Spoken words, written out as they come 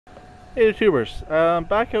Hey YouTubers,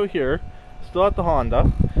 back out here, still at the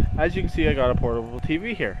Honda. As you can see, I got a portable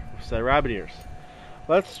TV here with set of rabbit ears.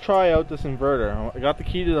 Let's try out this inverter. I got the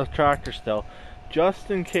key to the tractor still,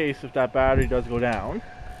 just in case if that battery does go down,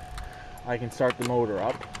 I can start the motor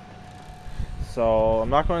up. So I'm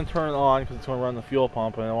not going to turn it on because it's going to run the fuel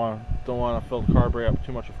pump, and I don't want to fill the carburetor up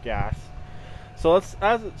too much with gas. So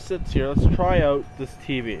as it sits here, let's try out this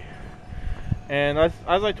TV. And as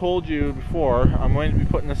I told you before, I'm going to be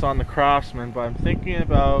putting this on the Craftsman, but I'm thinking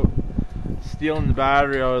about stealing the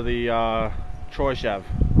battery out of the Troy Chev.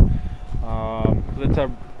 It's a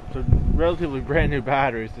relatively brand new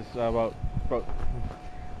battery. It's about I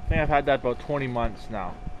think I've had that about 20 months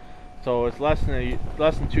now. So it's less than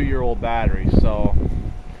 2-year-old battery. So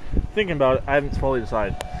thinking about it, I haven't fully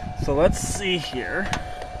decided. So let's see here.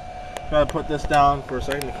 Gotta put this down for a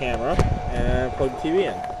second, the camera, and plug the TV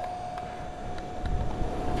in.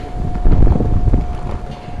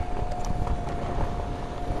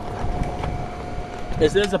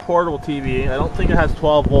 This is a portable TV. I don't think it has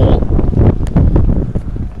 12 volt.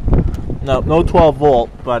 No 12 volt,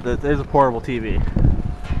 but it is a portable TV.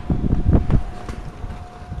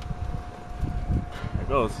 There it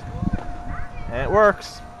goes. And it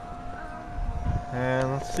works.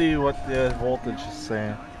 And let's see what the voltage is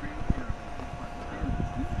saying.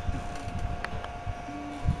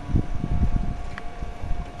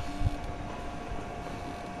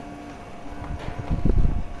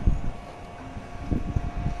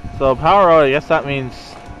 So power out, I guess that means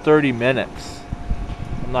 30 minutes.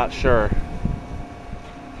 I'm not sure.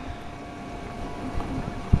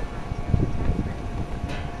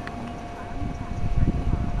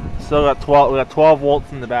 Still got 12. We got 12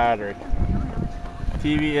 volts in the battery.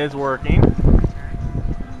 TV is working.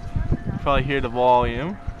 You probably hear the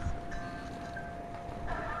volume.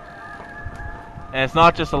 And it's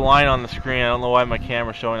not just a line on the screen. I don't know why my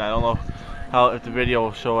camera's showing that. I don't know if the video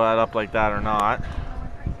will show that up like that or not.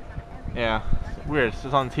 Yeah, it's weird. It's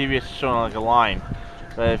just on the TV, it's showing like a line.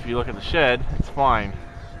 But if you look at the shed, it's fine.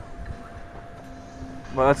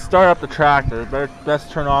 But let's start up the tractor.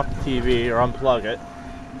 Best turn off the TV or unplug it.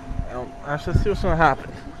 Actually, let's see what's going to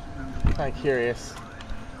happen. I'm kind of curious.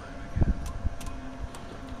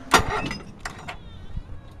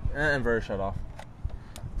 And inverter shut off.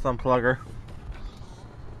 Let's unplug her.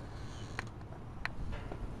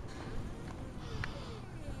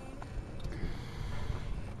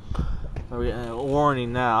 So we're getting a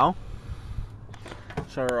warning now.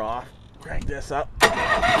 Shut her off. Crank this up.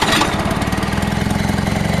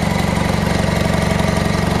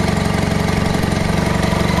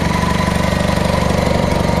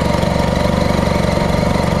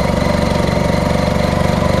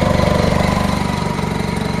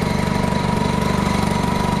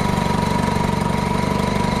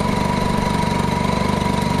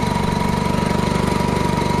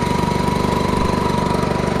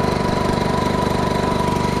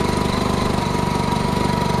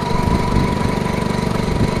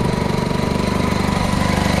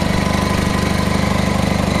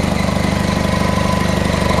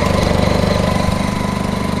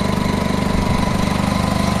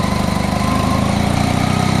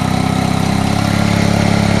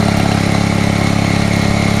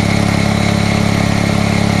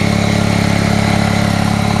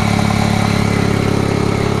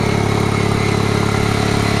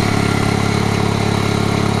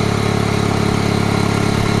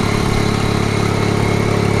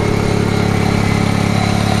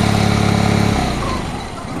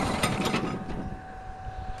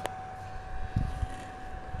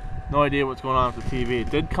 No idea what's going on with the TV. It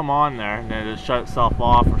did come on there and then it just shut itself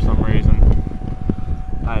off for some reason.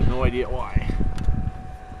 I have no idea why.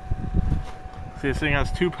 See, this thing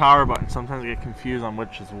has 2 power buttons. Sometimes I get confused on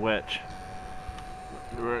which is which.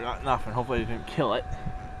 We got nothing. Hopefully it didn't kill it.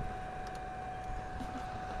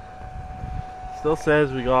 Still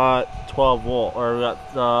says we got 12 volt, or we got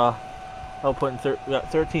output. We got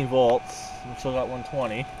 13 volts. We still got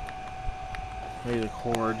 120. Maybe the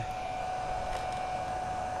cord.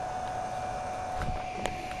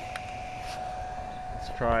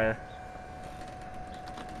 Let's try it.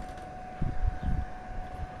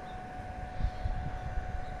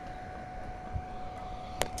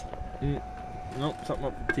 Nope, something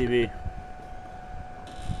up with the TV.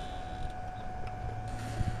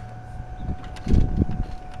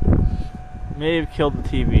 May have killed the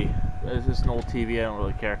TV. It's just an old TV, I don't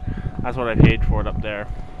really care. That's what I paid for it up there.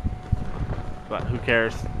 But who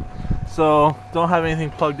cares? So, don't have anything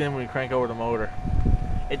plugged in when we crank over the motor.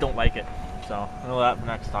 It don't like it. So, I'll know that for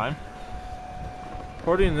next time.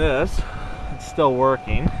 According to this, it's still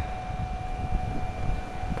working.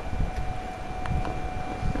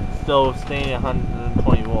 still staying at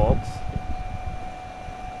 120 volts.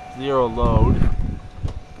 Zero load.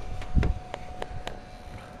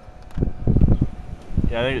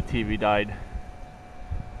 Yeah, I think the TV died.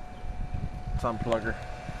 Let's unplug her.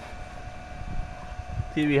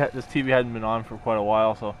 This TV hadn't been on for quite a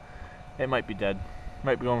while, so it might be dead.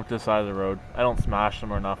 Might be going with this side of the road. I don't smash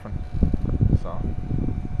them or nothing. So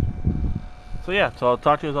yeah, so I'll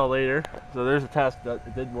talk to you all later. So there's a test that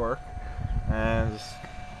it did work, and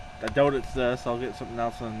I doubt it's this. I'll get something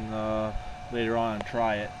else on later on and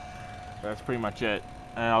try it. But that's pretty much it.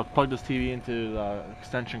 And I'll plug this TV into the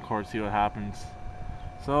extension cord, see what happens.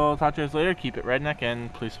 So I'll talk to you guys later. Keep it redneck,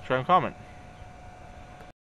 and please subscribe and comment.